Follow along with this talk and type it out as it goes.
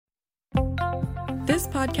This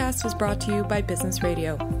podcast was brought to you by Business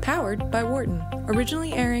Radio, powered by Wharton,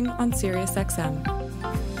 originally airing on SiriusXM.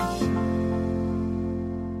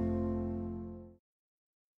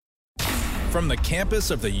 From the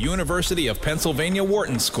campus of the University of Pennsylvania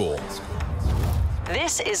Wharton School.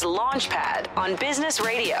 This is Launchpad on Business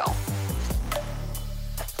Radio.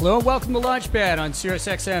 Hello and welcome to Launchpad on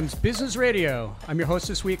SiriusXM's Business Radio. I'm your host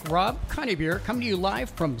this week, Rob Conybeare, coming to you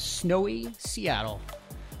live from snowy Seattle.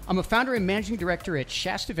 I'm a founder and managing director at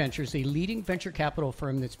Shasta Ventures, a leading venture capital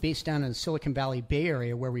firm that's based down in the Silicon Valley Bay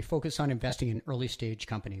Area, where we focus on investing in early stage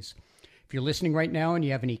companies. If you're listening right now and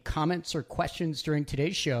you have any comments or questions during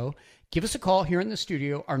today's show, give us a call here in the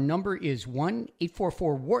studio. Our number is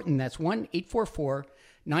 1-844-WHARTON. That's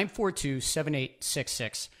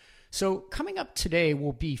 1-844-942-7866. So coming up today,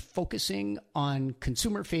 we'll be focusing on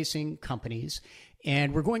consumer-facing companies.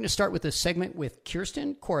 And we're going to start with a segment with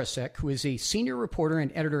Kirsten Korosek, who is a senior reporter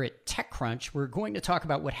and editor at TechCrunch. We're going to talk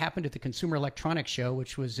about what happened at the Consumer Electronics Show,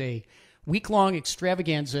 which was a week-long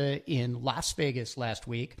extravaganza in Las Vegas last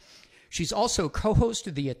week. She's also co-host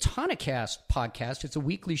of the Autonocast podcast. It's a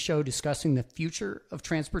weekly show discussing the future of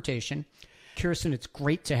transportation. Kirsten, it's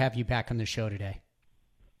great to have you back on the show today.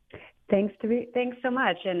 Thanks so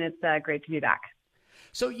much, and it's great to be back.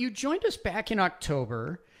 So you joined us back in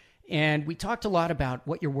October, and we talked a lot about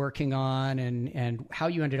what you're working on and how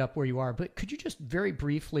you ended up where you are. But could you just very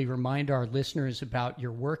briefly remind our listeners about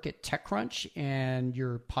your work at TechCrunch and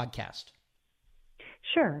your podcast?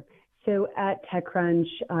 Sure. So at TechCrunch,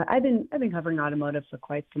 I've been covering automotive for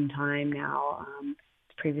quite some time now,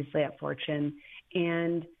 previously at Fortune.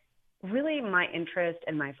 And really my interest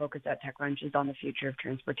and my focus at TechCrunch is on the future of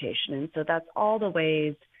transportation. And so that's all the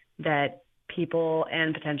ways that people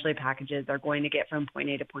and potentially packages are going to get from point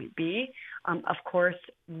A to point B. Of course,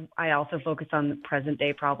 I also focus on the present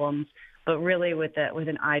day problems, but really with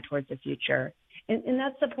an eye towards the future. And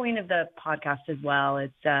that's the point of the podcast as well.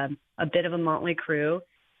 It's a bit of a motley crew.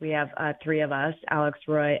 We have three of us, Alex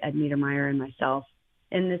Roy, Ed Niedermeyer, and myself.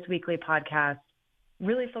 And this weekly podcast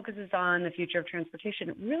really focuses on the future of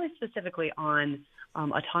transportation, really specifically on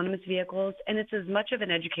autonomous vehicles. And it's as much of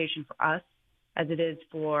an education for us as it is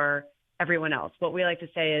for everyone else. What we like to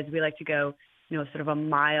say is we like to go, sort of a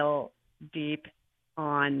mile deep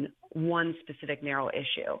on one specific narrow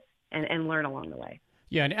issue and learn along the way.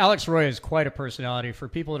 Yeah, and Alex Roy is quite a personality. For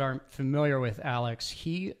people that aren't familiar with Alex,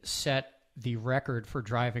 he set the record for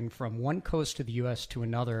driving from one coast of the U.S. to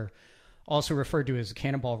another, also referred to as the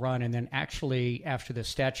Cannonball Run, and then actually, after the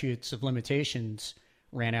statutes of limitations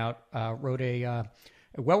ran out, wrote a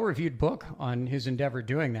well-reviewed book on his endeavor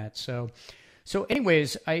doing that. So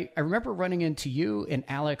anyways, I remember running into you and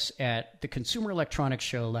Alex at the Consumer Electronics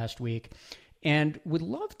Show last week, and would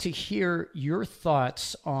love to hear your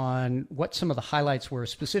thoughts on what some of the highlights were,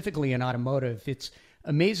 specifically in automotive. It's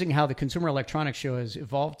amazing how the Consumer Electronics Show has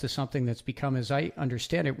evolved to something that's become, as I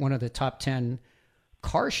understand it, one of the top 10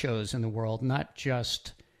 car shows in the world, not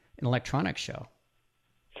just an electronics show.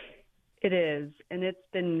 It is, and it's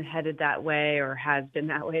been headed that way, or has been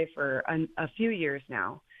that way for a few years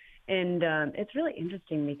now. And it's really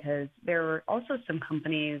interesting because there were also some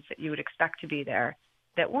companies that you would expect to be there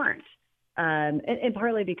that weren't. And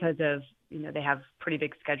partly because of, they have pretty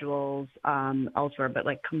big schedules elsewhere, but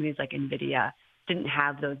like companies like NVIDIA didn't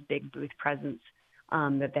have those big booth presence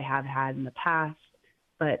that they have had in the past,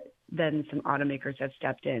 but then some automakers have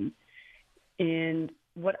stepped in. And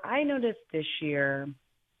what I noticed this year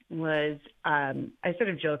was, I sort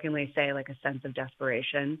of jokingly say like a sense of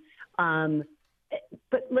desperation.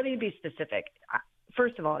 But let me be specific.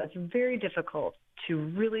 First of all, it's very difficult to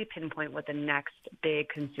really pinpoint what the next big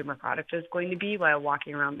consumer product is going to be while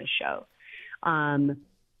walking around this show,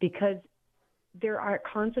 because there are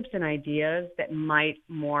concepts and ideas that might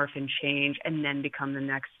morph and change and then become the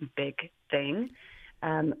next big thing.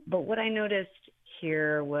 But what I noticed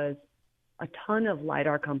here was a ton of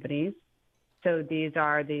LiDAR companies. So these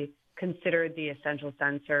are considered the essential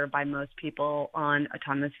sensor by most people on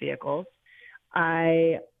autonomous vehicles.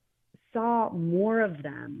 I saw more of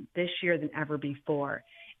them this year than ever before.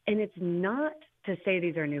 And it's not to say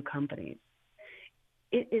these are new companies.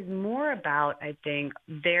 It is more about, I think,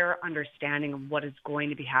 their understanding of what is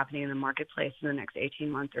going to be happening in the marketplace in the next 18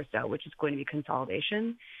 months or so, which is going to be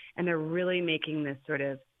consolidation. And they're really making this sort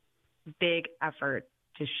of big effort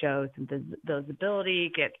to show some visibility,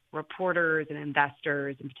 get reporters and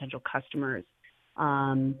investors and potential customers,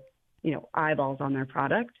 eyeballs on their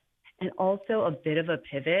product. And also a bit of a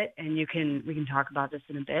pivot, and we can talk about this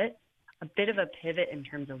in a bit of a pivot in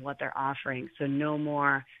terms of what they're offering. So no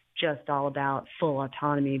more just all about full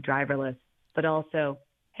autonomy, driverless, but also,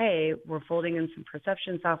 hey, we're folding in some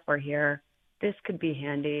perception software here. this could be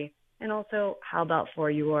handy. And also, how about for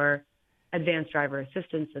your advanced driver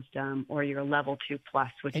assistance system or your level 2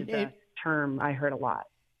 plus, which is a term I heard a lot.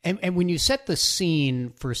 And when you set the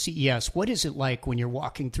scene for CES, what is it like when you're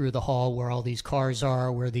walking through the hall where all these cars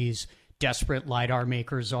are, where these desperate LiDAR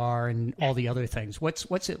makers are, and all the other things?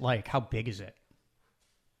 What's it like? How big is it?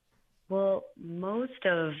 Well, most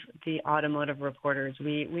of the automotive reporters,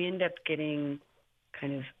 we end up getting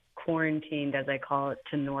kind of quarantined, as I call it,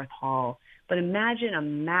 to North Hall. But imagine a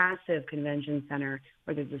massive convention center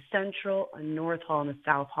where there's a central, a North Hall, and a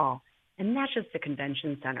South Hall. And that's just the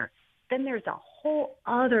convention center. Then there's a whole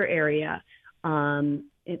other area at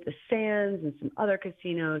the Sands and some other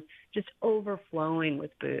casinos just overflowing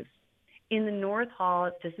with booths. In the North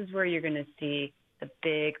Hall, this is where you're going to see the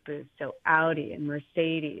big booths. So Audi and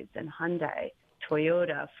Mercedes and Hyundai,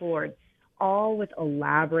 Toyota, Ford, all with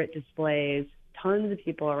elaborate displays, tons of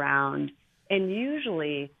people around, and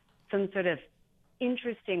usually some sort of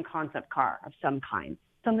interesting concept car of some kind,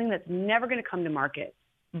 something that's never going to come to market,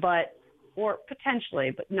 or potentially,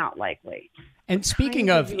 but not likely. And speaking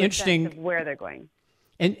of interesting, of where they're going.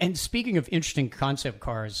 And speaking of interesting concept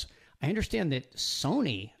cars, I understand that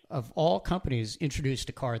Sony, of all companies, introduced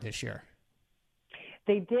a car this year.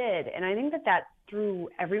 They did, and I think that threw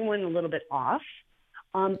everyone a little bit off.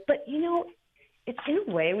 But, it's in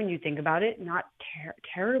a way, when you think about it, not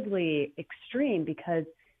terribly extreme, because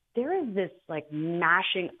there is this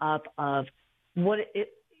mashing up of what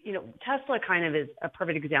Tesla kind of is a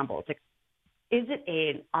perfect example. It's like, is it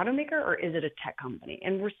an automaker or is it a tech company?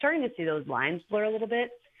 And we're starting to see those lines blur a little bit.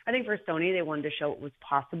 I think for Sony, they wanted to show it was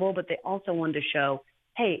possible, but they also wanted to show,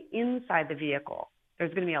 hey, inside the vehicle,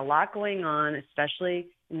 there's going to be a lot going on, especially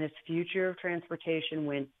in this future of transportation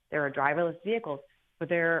when there are driverless vehicles, but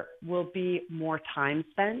there will be more time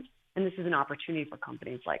spent. And this is an opportunity for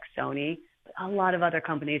companies like Sony, but a lot of other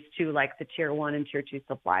companies too, like the tier 1 and tier 2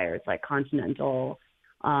 suppliers like Continental,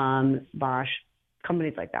 Bosch,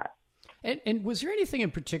 companies like that. And was there anything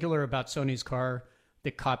in particular about Sony's car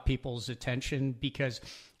that caught people's attention? Because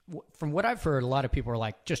from what I've heard, a lot of people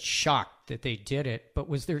are just shocked that they did it. But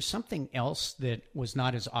was there something else that was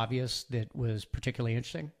not as obvious that was particularly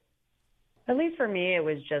interesting? At least for me, it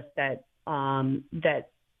was just that that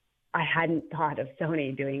I hadn't thought of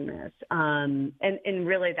Sony doing this. And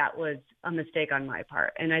really that was a mistake on my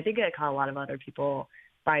part. And I think it caught a lot of other people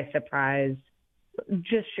by surprise,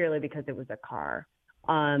 just surely because it was a car.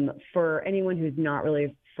 For anyone who's not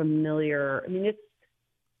really familiar, it's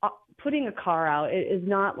putting a car out is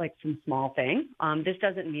not some small thing. This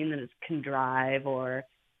doesn't mean that it can drive or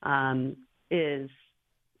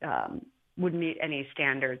would meet any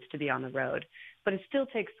standards to be on the road, but it still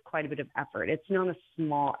takes quite a bit of effort. It's not a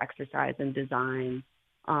small exercise in design.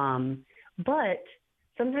 But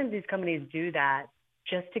sometimes these companies do that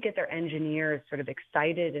just to get their engineers sort of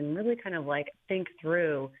excited and really kind of think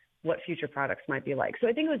through what future products might be like. So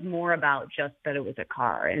I think it was more about just that it was a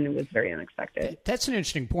car and it was very unexpected. That's an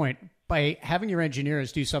interesting point. By having your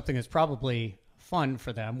engineers do something that's probably fun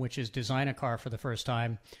for them, which is design a car for the first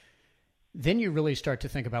time, then you really start to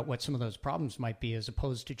think about what some of those problems might be as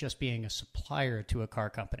opposed to just being a supplier to a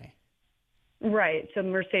car company. Right. So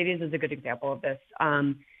Mercedes is a good example of this.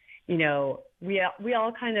 We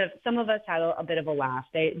all kind of, some of us had a bit of a laugh.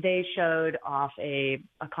 They showed off a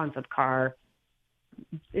concept car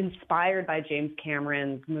inspired by James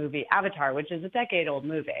Cameron's movie Avatar, which is a decade-old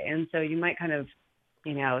movie. And so you might kind of,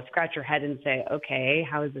 scratch your head and say, okay,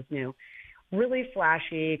 how is this new? Really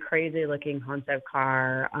flashy, crazy-looking concept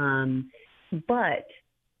car. But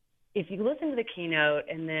if you listen to the keynote,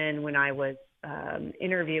 and then when I was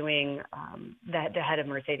interviewing the head of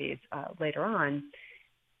Mercedes later on,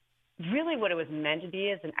 really what it was meant to be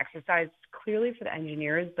is an exercise clearly for the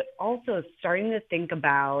engineers, but also starting to think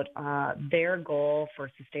about their goal for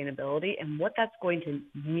sustainability and what that's going to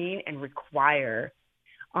mean and require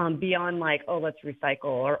beyond let's recycle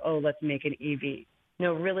or, let's make an EV.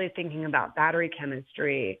 Really thinking about battery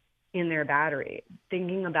chemistry in their battery,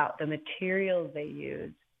 thinking about the materials they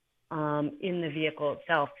use in the vehicle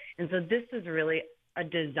itself. And so this is really a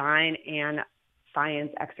design and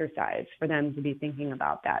science exercise for them to be thinking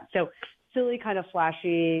about that. So silly, kind of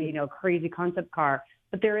flashy, crazy concept car,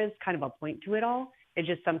 but there is kind of a point to it all. It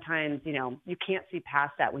just sometimes, you can't see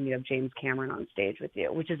past that when you have James Cameron on stage with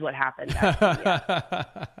you, which is what happened.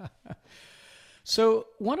 So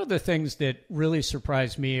one of the things that really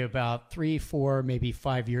surprised me about 3, 4, maybe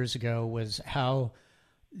 5 years ago was how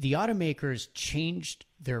the automakers changed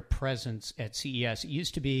their presence at CES. It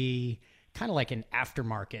used to be kind of like an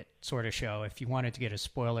aftermarket sort of show. If you wanted to get a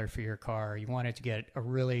spoiler for your car, you wanted to get a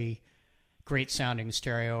really great sounding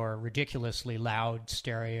stereo or ridiculously loud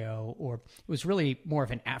stereo, or it was really more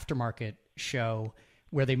of an aftermarket show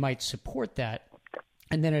where they might support that.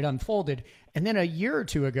 And then it unfolded. And then a year or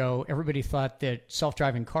two ago, everybody thought that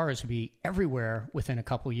self-driving cars would be everywhere within a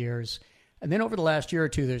couple years. And then over the last year or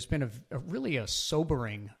two, there's been a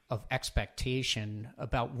sobering of expectation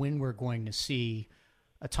about when we're going to see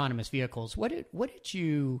autonomous vehicles. What did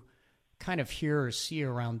you kind of hear or see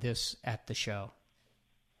around this at the show?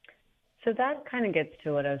 So that kind of gets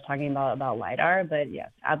to what I was talking about LiDAR, but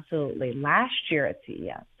yes, absolutely. Last year at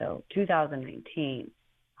CES, so 2019,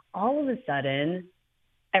 all of a sudden,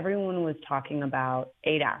 everyone was talking about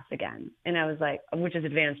ADAS again. And I was like, which is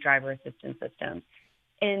Advanced Driver Assistance Systems.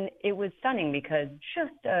 And it was stunning because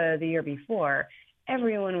just the year before,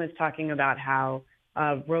 everyone was talking about how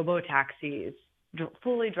robo-taxis,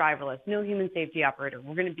 fully driverless, no human safety operator,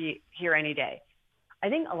 we're going to be here any day. I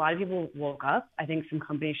think a lot of people woke up. I think some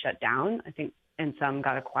companies shut down. And some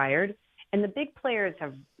got acquired. And the big players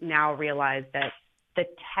have now realized that the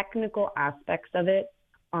technical aspects of it,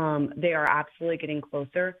 they are absolutely getting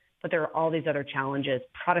closer, but there are all these other challenges: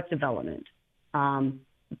 product development,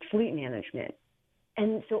 fleet management.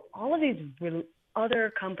 And so all of these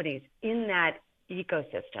other companies in that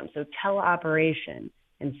ecosystem, so teleoperation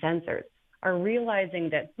and sensors, are realizing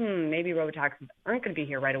that, maybe robotaxis aren't going to be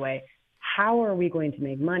here right away. How are we going to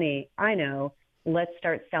make money? I know. Let's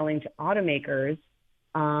start selling to automakers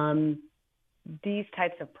these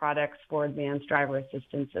types of products for advanced driver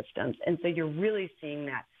assistance systems. And so you're really seeing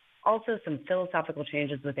that. Also some philosophical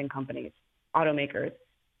changes within companies, automakers,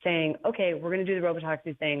 saying, okay, we're going to do the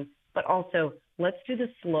robotaxi thing, but also let's do the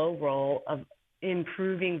slow roll of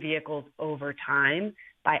improving vehicles over time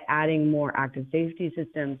by adding more active safety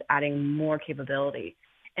systems, adding more capability.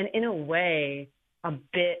 And in a way, a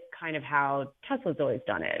bit kind of how Tesla's always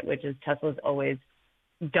done it, which is Tesla's always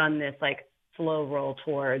done this like slow roll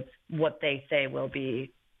towards what they say will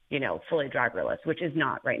be, fully driverless, which is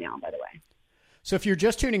not right now, by the way. So if you're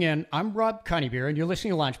just tuning in, I'm Rob Conybeare, and you're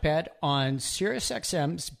listening to Launchpad on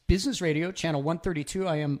SiriusXM's Business Radio, channel 132.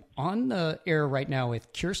 I am on the air right now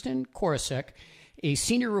with Kirsten Korosek, a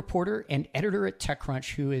senior reporter and editor at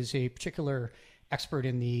TechCrunch, who is a particular expert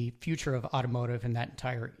in the future of automotive and that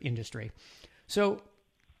entire industry. So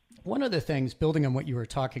one of the things, building on what you were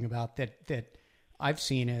talking about, that I've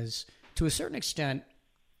seen is, to a certain extent,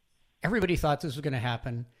 everybody thought this was going to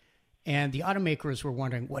happen, and the automakers were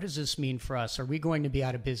wondering, what does this mean for us? Are we going to be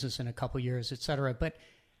out of business in a couple years, et cetera? But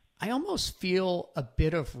I almost feel a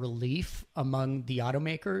bit of relief among the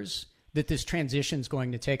automakers that this transition is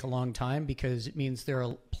going to take a long time, because it means there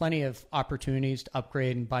are plenty of opportunities to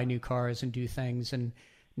upgrade and buy new cars and do things and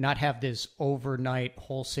not have this overnight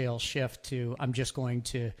wholesale shift to, I'm just going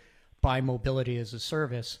to buy mobility as a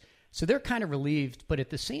service. So they're kind of relieved. But at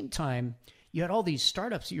the same time, you had all these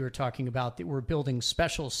startups that you were talking about that were building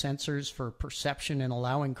special sensors for perception and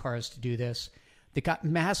allowing cars to do this, that got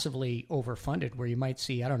massively overfunded, where you might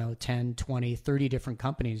see, 10, 20, 30 different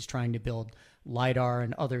companies trying to build LiDAR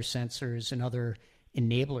and other sensors and other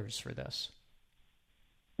enablers for this.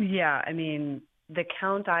 Yeah, the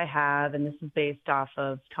count I have, and this is based off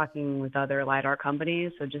of talking with other LiDAR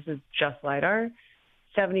companies, so this is just LiDAR,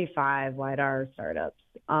 75 LiDAR startups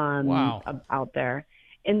out there.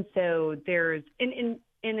 And so there's, and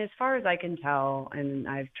as far as I can tell, and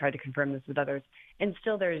I've tried to confirm this with others, and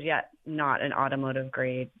still there's yet not an automotive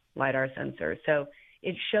grade LiDAR sensor. So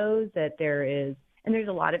it shows that there is, and there's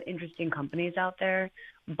a lot of interesting companies out there,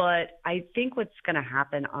 but I think what's going to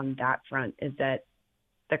happen on that front is that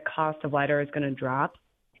the cost of LiDAR is going to drop,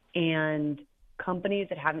 and companies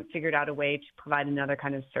that haven't figured out a way to provide another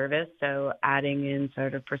kind of service, so adding in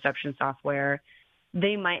sort of perception software,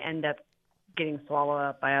 they might end up getting swallowed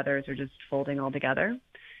up by others or just folding altogether.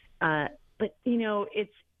 But,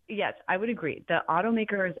 yes, I would agree. The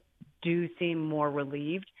automakers do seem more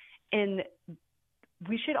relieved, and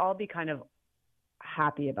we should all be kind of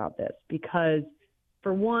happy about this, because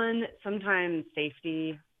for one, sometimes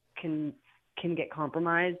safety can get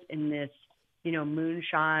compromised in this,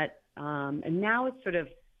 moonshot. And now it's sort of,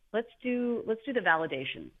 let's do the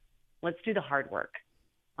validation. Let's do the hard work.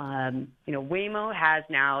 Waymo has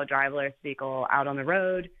now a driverless vehicle out on the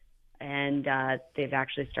road, and they've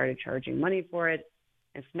actually started charging money for it.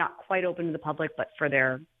 It's not quite open to the public, but for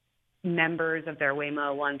their members of their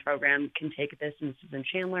Waymo One program can take this, and this is in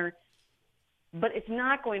Chandler. But it's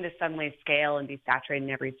not going to suddenly scale and be saturated in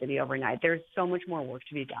every city overnight. There's so much more work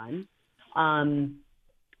to be done.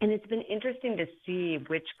 And it's been interesting to see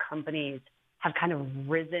which companies have kind of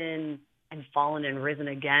risen and fallen and risen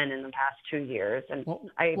again in the past 2 years. And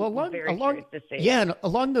I'm very curious to see. Yeah, and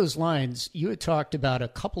along those lines, you had talked about a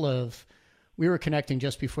couple of we were connecting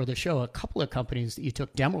just before the show, a couple of companies that you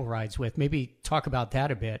took demo rides with. Maybe talk about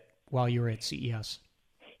that a bit while you were at CES.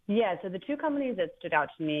 Yeah, so the two companies that stood out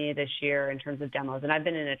to me this year in terms of demos, and I've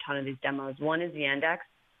been in a ton of these demos, one is Yandex,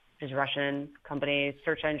 which is a Russian company,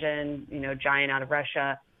 search engine, giant out of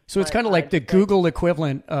Russia. So it's kind of like the Google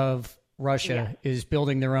equivalent of Russia is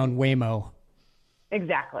building their own Waymo.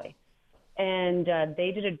 Exactly. And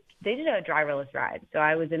they did a driverless ride. So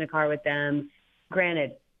I was in a car with them.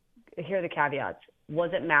 Granted, here are the caveats.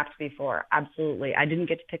 Was it mapped before? Absolutely. I didn't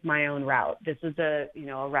get to pick my own route. This was a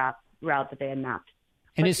route that they had mapped.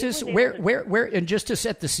 And is this where? And just to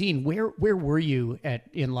set the scene, where were you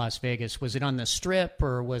in Las Vegas? Was it on the Strip,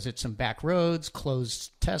 or was it some back roads,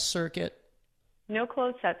 closed test circuit? No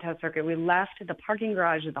closed test circuit. We left the parking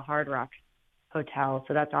garage of the Hard Rock Hotel,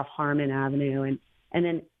 so that's off Harmon Avenue, and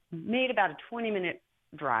then made about a 20-minute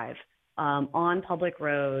drive on public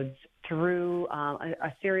roads through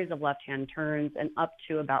a series of left-hand turns and up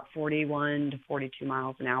to about 41 to 42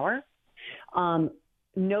 miles an hour.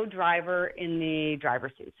 No driver in the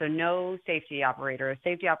driver's seat, so no safety operator. A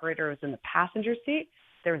safety operator was in the passenger seat.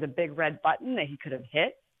 There was a big red button that he could have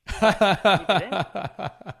hit.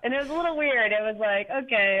 And it was a little weird. It was like,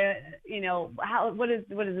 okay, what is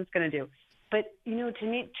this going to do? But, to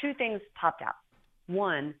me, two things popped out.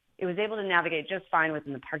 One, it was able to navigate just fine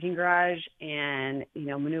within the parking garage and,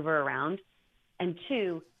 maneuver around. And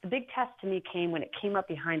two, the big test to me came when it came up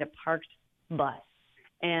behind a parked bus.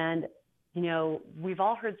 And, we've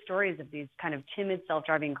all heard stories of these kind of timid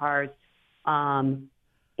self-driving cars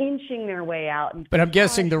inching their way out. But I'm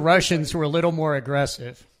guessing the Russians were a little more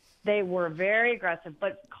aggressive. They were very aggressive,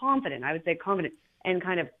 but confident. I would say confident, and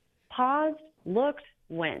kind of paused, looked,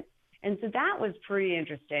 went. And so that was pretty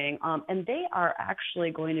interesting. And they are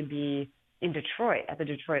actually going to be in Detroit at the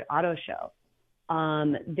Detroit Auto Show.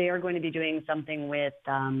 They are going to be doing something with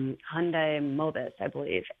Hyundai Mobis, I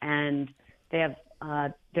believe, and they're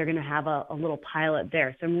going to have a little pilot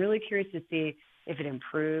there. So I'm really curious to see if it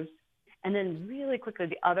improves. And then really quickly,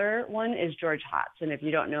 the other one is George Hotz. And if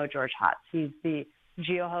you don't know George Hotz,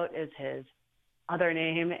 GeoHot is his other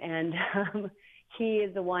name. And he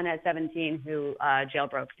is the one at 17 who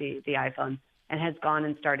jailbroke the iPhone and has gone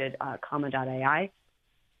and started Comma.ai.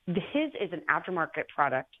 His is an aftermarket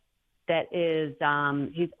product that is,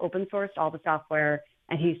 he's open sourced all the software,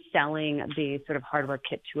 and he's selling the sort of hardware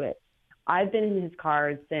kit to it. I've been in his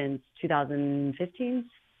cars since 2015,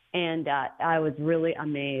 and I was really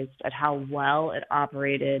amazed at how well it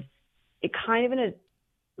operated. It kind of in a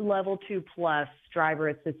level 2 plus driver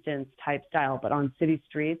assistance type style, but on city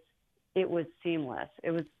streets, it was seamless.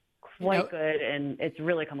 It was quite good, and it's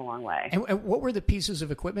really come a long way. And what were the pieces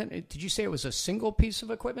of equipment? Did you say it was a single piece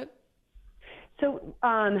of equipment? So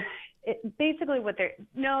basically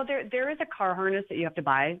there is a car harness that you have to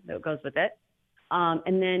buy that goes with it.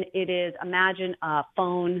 And then it is, imagine a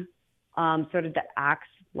phone sort of that acts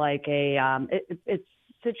like it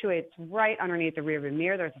situates right underneath the rearview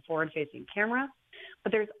mirror. There's a forward-facing camera,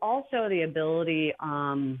 but there's also the ability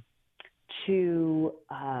to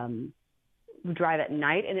drive at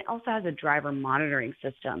night, and it also has a driver monitoring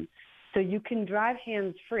system. So you can drive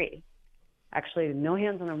hands-free, actually no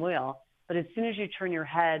hands on the wheel, but as soon as you turn your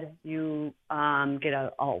head, you get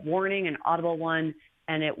a warning, an audible one,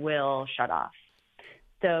 and it will shut off.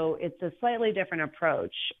 So it's a slightly different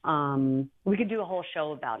approach. We could do a whole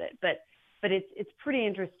show about it, but it's pretty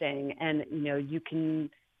interesting. And,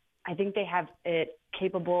 I think they have it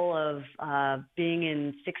capable of being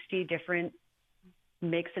in 60 different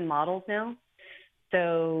makes and models now.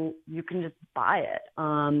 So you can just buy it.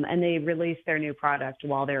 And they released their new product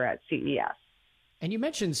while they're at CES. And you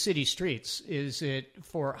mentioned city streets. Is it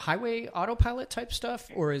for highway autopilot type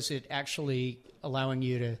stuff, or is it actually allowing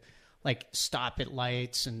you to stop at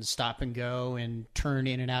lights and stop and go and turn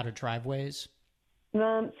in and out of driveways?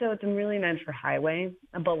 So it's really meant for highway,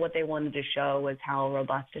 but what they wanted to show was how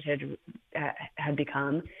robust it had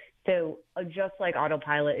become. So just like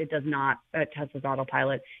autopilot, it does not, Tesla's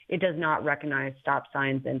autopilot, it does not recognize stop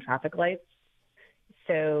signs and traffic lights.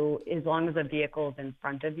 So as long as a vehicle is in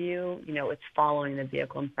front of you, it's following the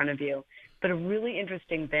vehicle in front of you. But a really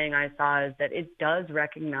interesting thing I saw is that it does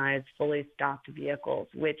recognize fully stocked vehicles,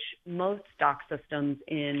 which most stock systems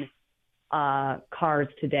in cars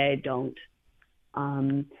today don't.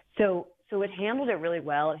 So it handled it really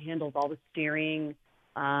well. It handles all the steering.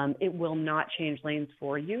 It will not change lanes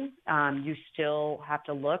for you. You still have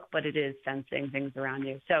to look, but it is sensing things around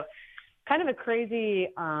you. So kind of a crazy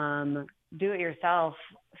do-it-yourself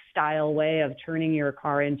style way of turning your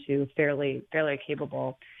car into fairly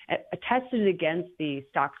capable. I tested it against the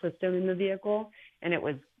stock system in the vehicle, and it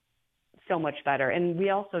was so much better. And we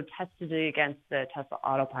also tested it against the Tesla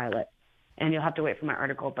Autopilot. And you'll have to wait for my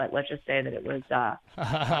article, but let's just say that it was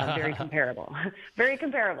very comparable. Very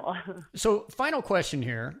comparable. So final question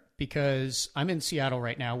here, because I'm in Seattle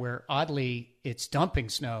right now, where oddly it's dumping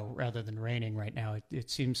snow rather than raining right now. It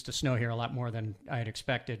seems to snow here a lot more than I had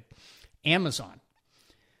expected. Amazon.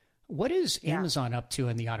 What is Amazon up to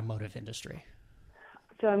in the automotive industry?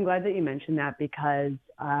 So I'm glad that you mentioned that because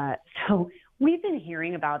so we've been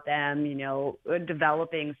hearing about them,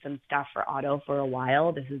 developing some stuff for auto for a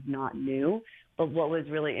while. This is not new. But what was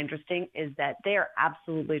really interesting is that they are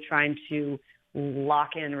absolutely trying to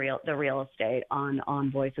lock in the real estate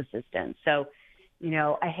on voice assistant. So,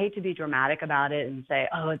 I hate to be dramatic about it and say,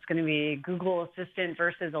 oh, it's going to be Google Assistant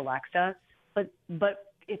versus Alexa, but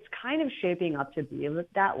it's kind of shaping up to be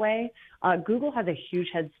that way. Google has a huge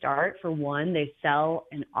head start. For one, they sell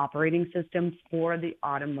an operating system for the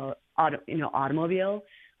automobile called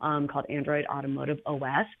Android Automotive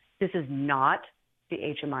OS. This is not the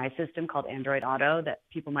HMI system called Android Auto that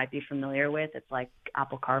people might be familiar with. It's like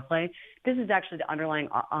Apple CarPlay. This is actually the underlying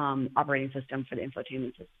operating system for the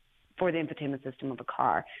infotainment system of a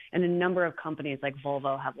car. And a number of companies like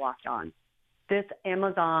Volvo have locked on. This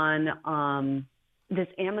Amazon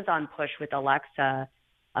push with Alexa,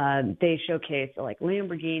 they showcase like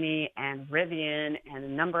Lamborghini and Rivian and a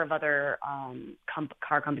number of other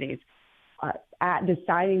car companies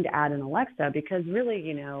deciding to add an Alexa because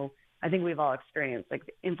really, I think we've all experienced like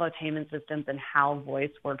the infotainment systems and how voice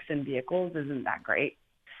works in vehicles isn't that great.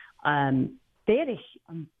 They had a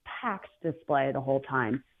packed display the whole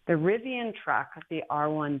time. The Rivian truck, the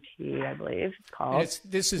R1T, I believe it's called.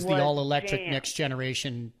 This is the all-electric next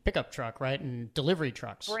generation pickup truck, right? And delivery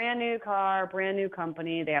trucks. Brand new car, brand new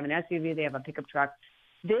company. They have an SUV, they have a pickup truck.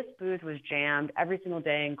 This booth was jammed every single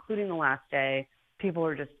day, including the last day. People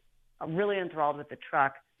were just really enthralled with the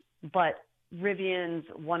truck. But Rivian's,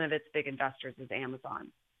 one of its big investors is Amazon.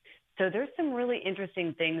 So there's some really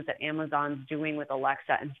interesting things that Amazon's doing with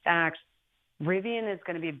Alexa. In fact, Rivian is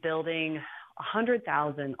going to be building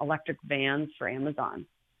 100,000 electric vans for Amazon.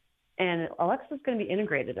 And Alexa is going to be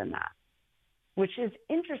integrated in that, which is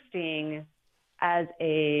interesting as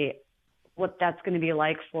what that's going to be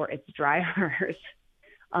like for its drivers.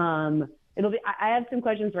 I have some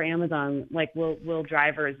questions for Amazon, like will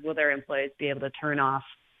their employees be able to turn off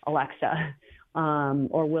Alexa,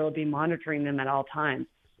 or will it be monitoring them at all times?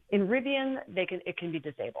 In Rivian, it can be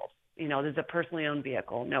disabled. There's a personally owned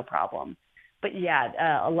vehicle, no problem. But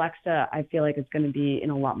yeah, Alexa, I feel like it's going to be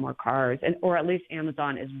in a lot more cars, or at least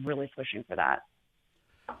Amazon is really pushing for that.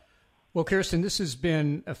 Well, Kirsten, this has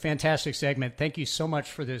been a fantastic segment. Thank you so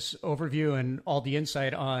much for this overview and all the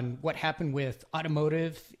insight on what happened with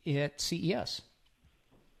automotive at CES.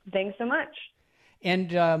 Thanks so much.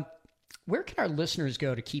 And where can our listeners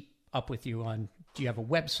go to keep up with you on? Do you have a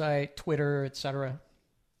website, Twitter, et cetera?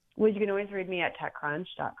 Well, you can always read me at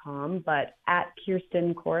TechCrunch.com, but at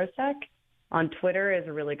Kirsten Korosek on Twitter is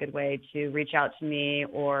a really good way to reach out to me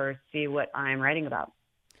or see what I'm writing about.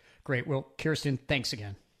 Great. Well, Kirsten, thanks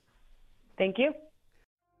again. Thank you.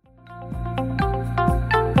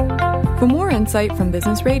 For more insight from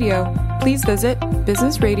Business Radio, please visit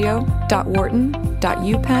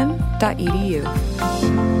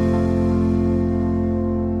businessradio.wharton.upenn.edu.